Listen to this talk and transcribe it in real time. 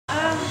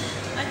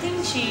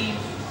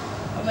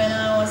when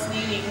I was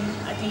leaving,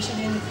 I think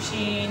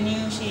she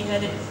knew she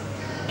had it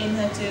in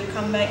her to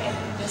come back and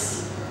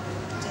just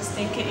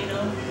take it, you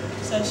know.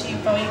 So she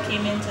probably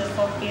came into the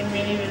fourth game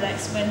really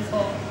relaxed, went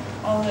for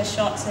all her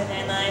shots, and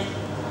then I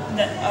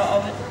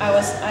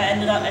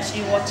ended up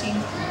actually watching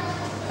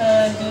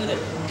her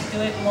do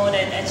it more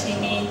than actually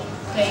me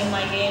playing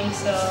my game.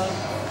 So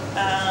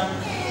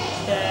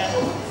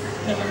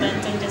the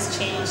momentum just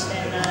changed,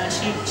 and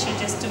she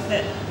just took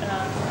that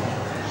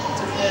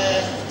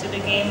to the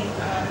game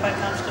quite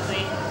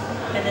comfortably.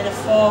 And then the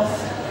fourth,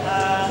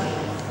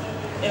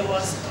 it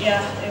was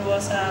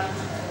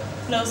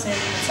close in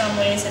some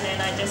ways, and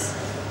then I just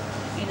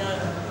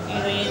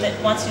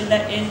once you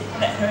let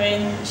her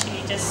in,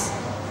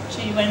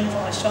 she went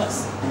for her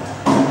shots.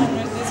 And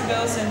with these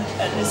girls and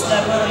at this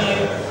level,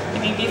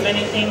 if you give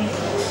any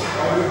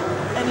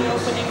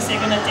openings, they're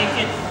gonna take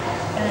it,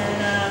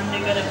 and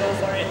they're gonna go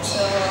for it.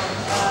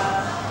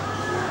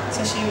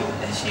 So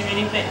she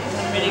really played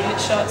some really good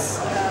shots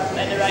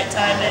at the right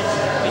time, and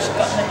which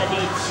got her the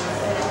lead.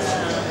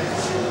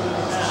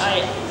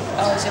 And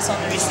I was just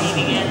on the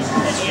receiving end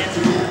at the end.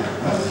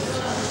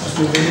 Must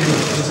be really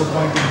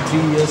disappointing,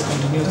 3 years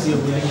continuously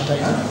of winning a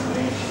title.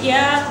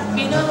 Yeah,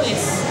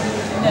 it's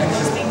that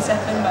those things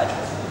happen, but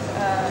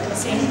at the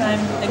same time,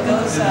 the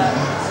girls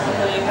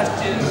you have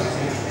to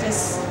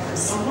just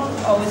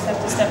always have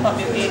to step up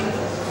your game,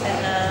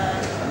 and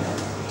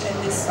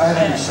this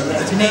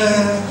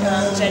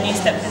Jenny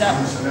stepped it up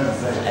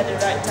at the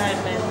right time,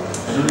 and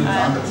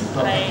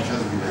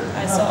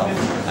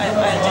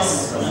I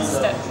just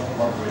stepped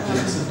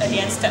at the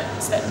end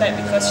stepped back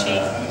because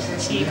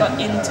she got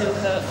into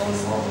her own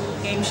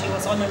game. She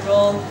was on a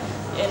roll,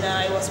 and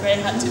it was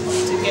very hard to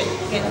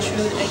get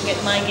through and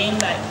get my game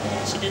back,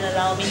 and she didn't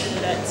allow me to do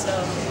that. So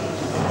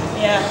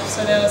yeah,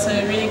 so that was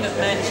a really good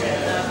match,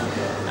 and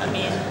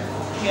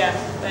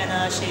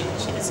and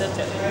she deserved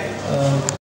it.